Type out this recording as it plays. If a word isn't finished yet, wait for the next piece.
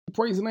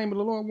Praise the name of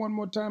the Lord one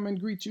more time and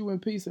greet you in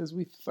peace as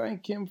we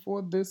thank Him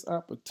for this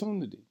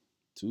opportunity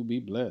to be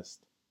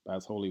blessed by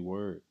His holy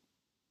word.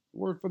 The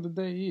word for the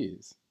day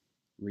is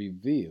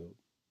revealed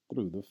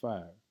through the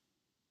fire.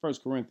 1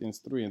 Corinthians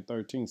 3 and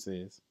 13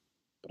 says,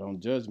 "But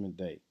on judgment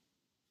day,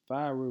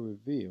 fire will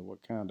reveal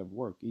what kind of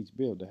work each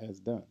builder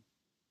has done.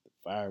 The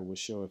fire will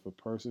show if a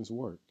person's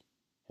work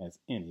has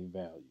any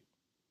value."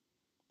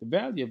 The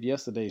value of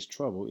yesterday's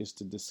trouble is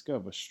to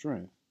discover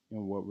strength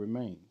in what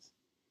remains.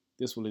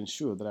 This will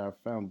ensure that our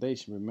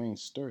foundation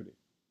remains sturdy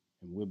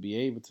and will be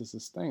able to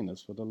sustain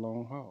us for the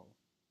long haul.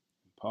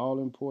 And Paul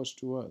imports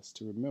to us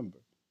to remember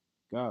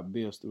God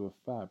builds through a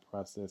fire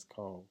process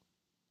called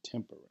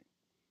tempering.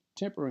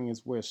 Tempering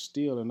is where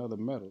steel and other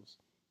metals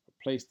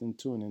are placed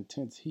into an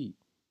intense heat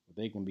where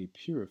they can be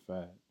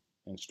purified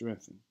and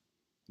strengthened.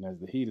 And as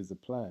the heat is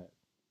applied,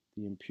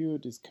 the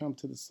impurities come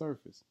to the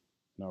surface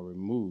and are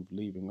removed,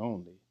 leaving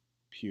only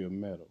pure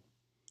metal.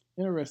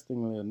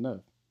 Interestingly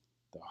enough,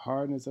 the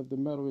hardness of the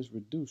metal is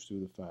reduced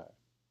through the fire.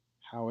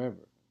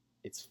 However,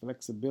 its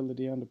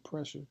flexibility under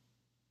pressure,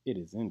 it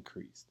is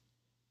increased.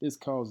 This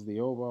causes the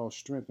overall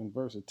strength and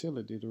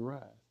versatility to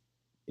rise.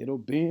 It'll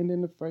bend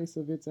in the face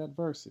of its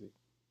adversity,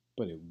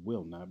 but it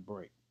will not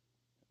break.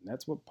 And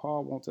that's what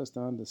Paul wants us to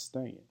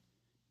understand.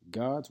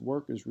 God's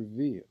work is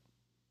revealed,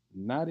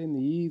 not in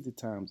the easy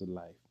times of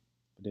life,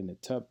 but in the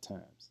tough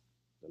times.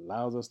 It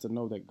allows us to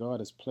know that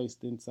God has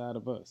placed inside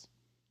of us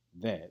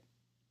that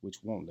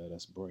which won't let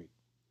us break.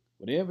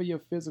 Whatever your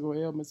physical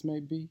ailments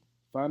may be,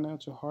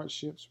 financial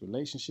hardships,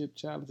 relationship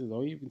challenges,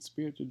 or even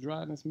spiritual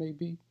dryness may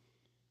be,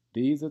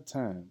 these are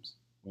times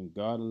when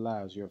God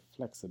allows your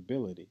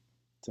flexibility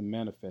to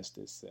manifest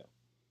itself.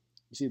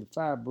 You see, the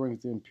fire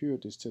brings the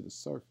impurities to the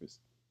surface,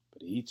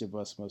 but each of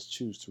us must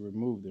choose to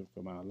remove them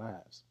from our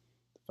lives.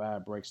 The fire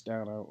breaks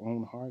down our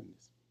own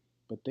hardness,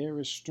 but there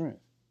is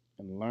strength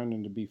in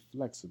learning to be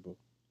flexible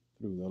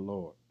through the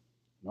Lord.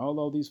 And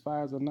although these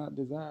fires are not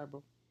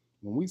desirable,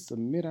 when we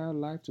submit our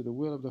life to the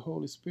will of the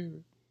Holy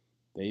Spirit,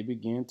 they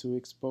begin to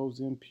expose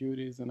the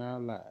impurities in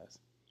our lives,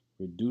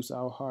 reduce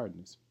our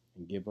hardness,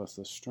 and give us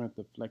a strength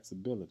of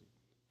flexibility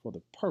for the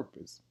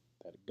purpose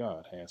that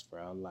God has for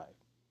our life.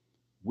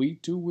 We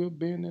too will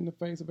bend in the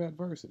face of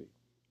adversity,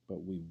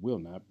 but we will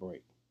not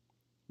break.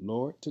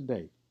 Lord,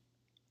 today,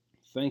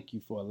 thank you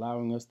for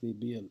allowing us the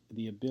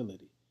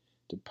ability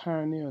to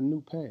pioneer a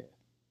new path.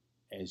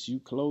 As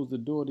you close the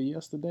door to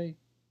yesterday,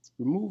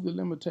 remove the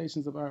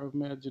limitations of our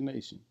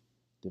imagination,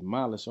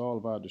 demolish all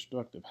of our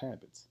destructive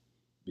habits,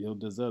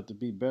 build us up to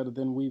be better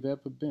than we've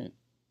ever been,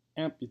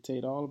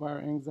 amputate all of our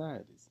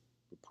anxieties,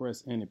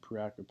 repress any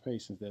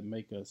preoccupations that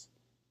make us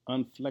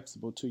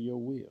unflexible to your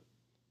will,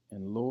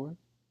 and Lord,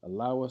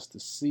 allow us to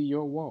see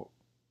your walk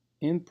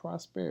in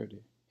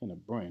prosperity in a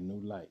brand new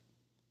light.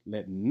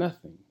 Let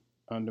nothing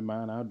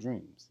undermine our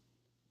dreams.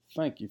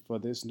 Thank you for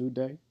this new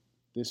day,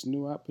 this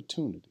new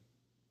opportunity,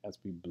 as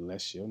we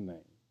bless your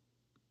name.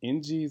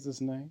 In Jesus'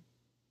 name,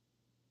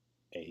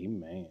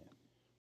 amen.